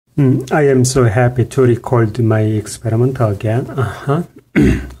I am so happy to record my experiment again.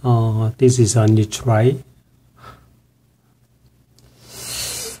 This is a new try.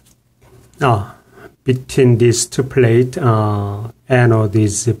 Between these two plates, anode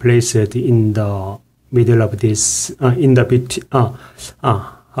is placed in the middle of this, how do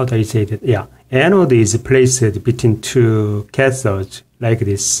I say that? Yeah, anode is placed between two cathodes, like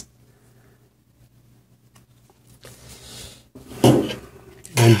this.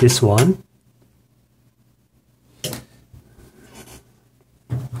 And this one.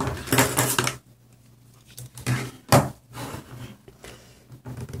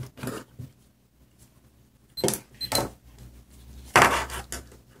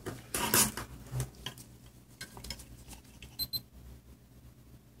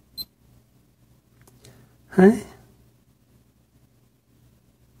 Huh?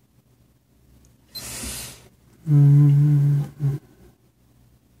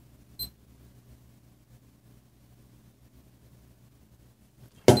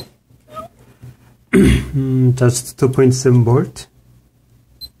 Just 2.7 volt.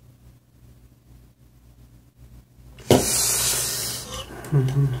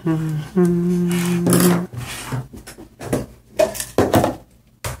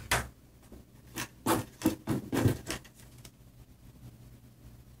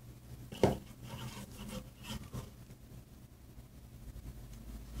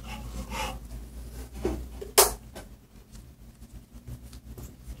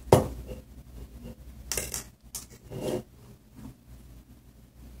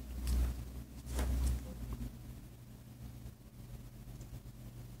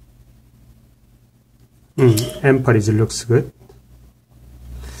 Amperage looks good.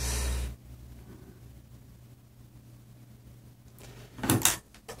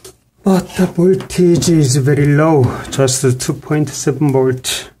 But the voltage is very low, just 2.7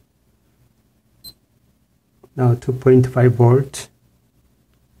 volt. Now 2.5 volt.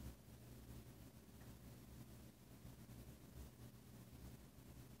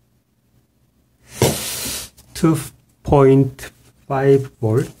 Two 0.5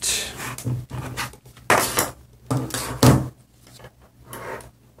 volt.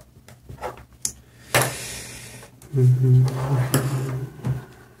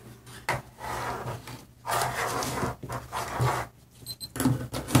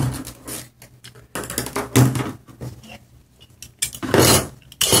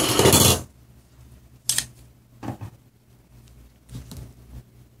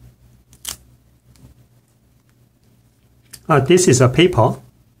 This is a paper.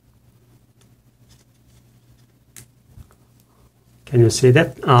 Can you see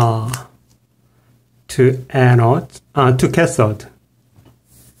that? Two cathode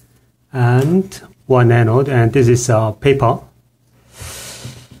and one anode, and this is a paper.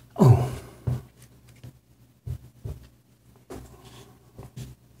 Oh.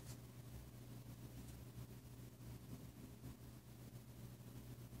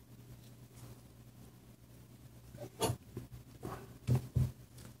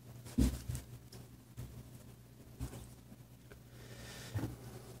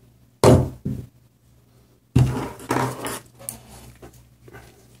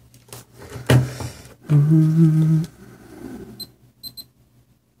 Mm-hmm.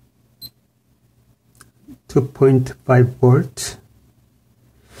 2.5 volt.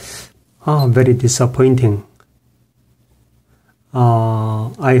 Very disappointing.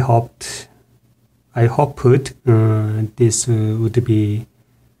 I hoped this would be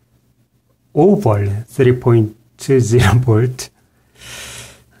over 3.20 volt.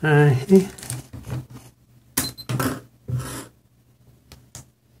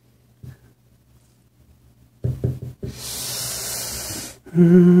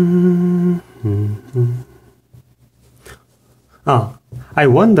 I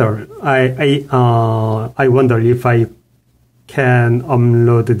wonder if I can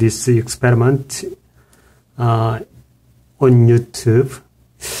upload this experiment on YouTube.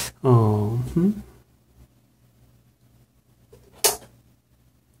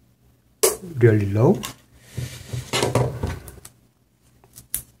 Really low.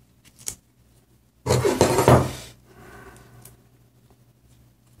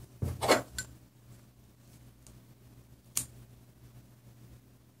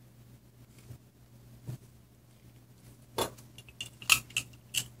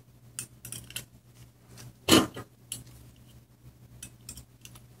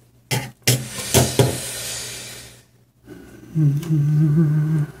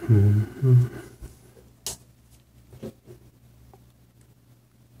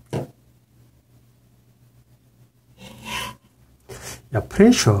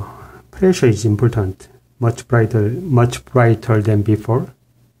 pressure. Pressure is important. Much brighter than before.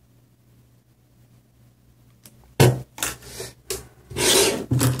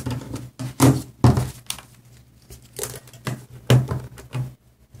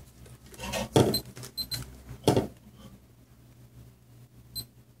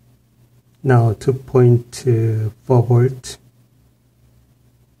 Now 2.4 volt,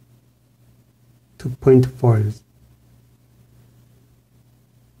 2.4.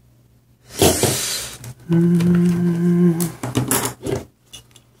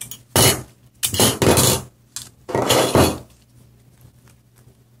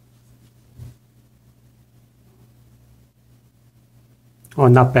 Oh,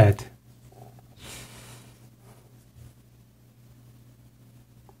 not bad.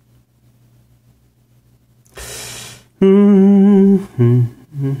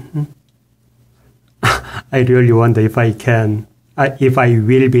 I really wonder if I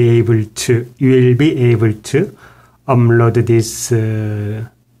will be able to upload this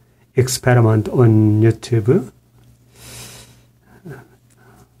experiment on YouTube.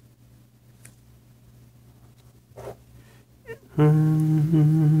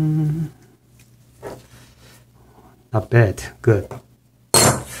 Not bad. Good.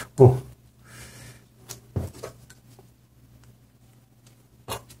 Oh.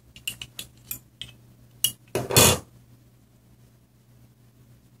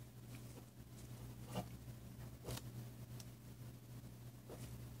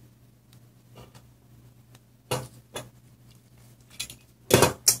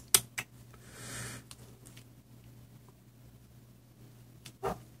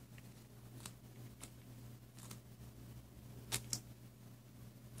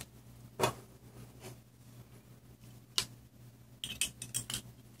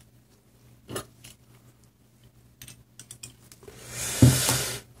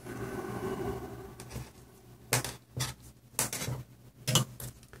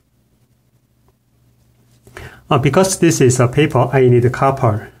 Because this is a paper, I need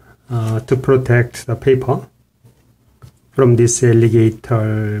copper to protect the paper from this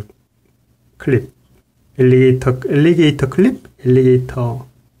alligator clip.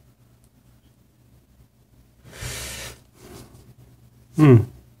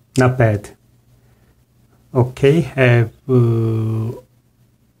 Not bad. Okay, have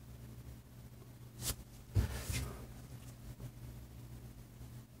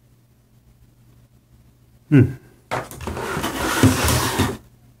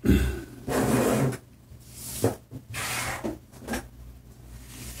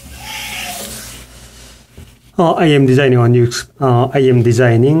I am designing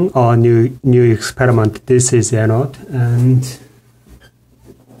a new experiment. This is anode, and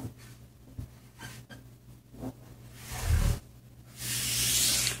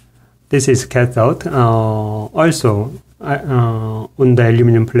this is cathode. Also, on the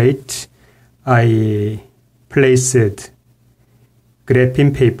aluminum plate, I placed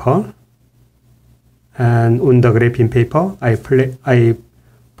graphene paper, and on the graphene paper, I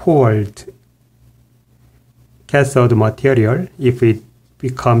poured cathode material. If it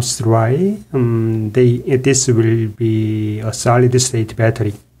becomes dry, this will be a solid state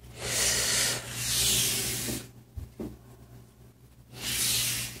battery.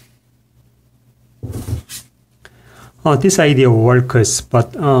 This idea works,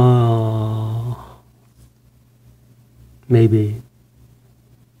 but maybe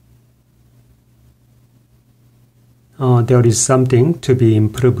there is something to be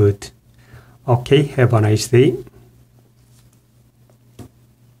improved. Okay, have a nice day.